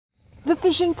The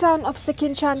fishing town of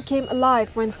Sekinchan came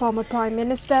alive when former Prime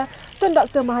Minister Tun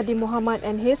Dr Mahathir Mohamad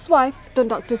and his wife, Tun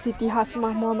Dr Siti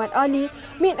Hasmah Muhammad Ali,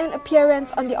 made an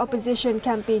appearance on the opposition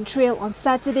campaign trail on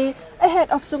Saturday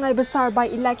ahead of Sungai Besar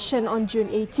by-election on June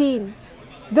 18.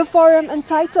 The forum,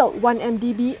 entitled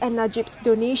 1MDB and Najib's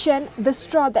Donation, The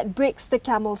Straw That Breaks the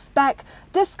Camel's Back,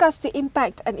 discussed the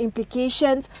impact and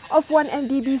implications of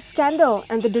 1MDB's scandal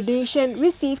and the donation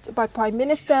received by Prime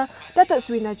Minister Datuk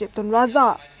Seri Najib Tun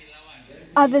Razak.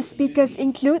 Other speakers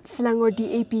include Selangor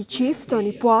DAP Chief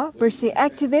Tony Pua, Bersih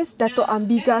activist Dato'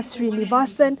 Ambiga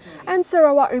Srinivasan and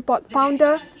Sarawak Report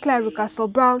founder Claire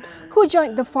Rucastle-Brown, who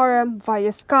joined the forum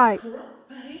via Skype.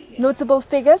 Notable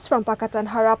figures from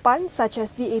Pakatan Harapan such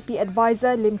as DAP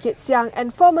advisor Lim Kit Siang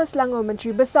and former Selangor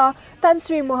Menteri Besar Tan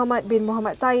Sri Muhammad bin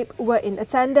Muhammad Taib were in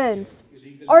attendance.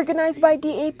 Organised by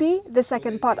DAP, the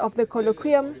second part of the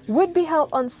Colloquium would be held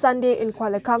on Sunday in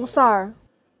Kuala Kangsar.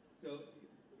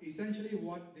 Essentially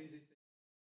what this is